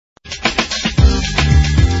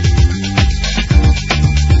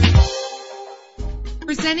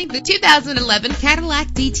Presenting the 2011 Cadillac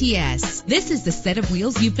DTS. This is the set of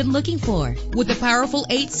wheels you've been looking for, with a powerful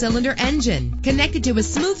 8-cylinder engine connected to a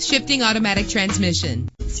smooth shifting automatic transmission.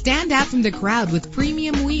 Stand out from the crowd with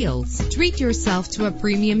premium wheels. Treat yourself to a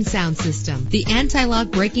premium sound system. The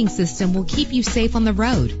anti-lock braking system will keep you safe on the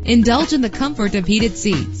road. Indulge in the comfort of heated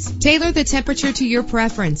seats. Tailor the temperature to your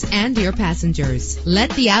preference and your passengers.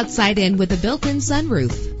 Let the outside in with a built-in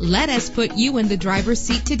sunroof. Let us put you in the driver's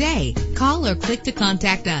seat today. Call or click to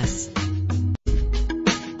contact us.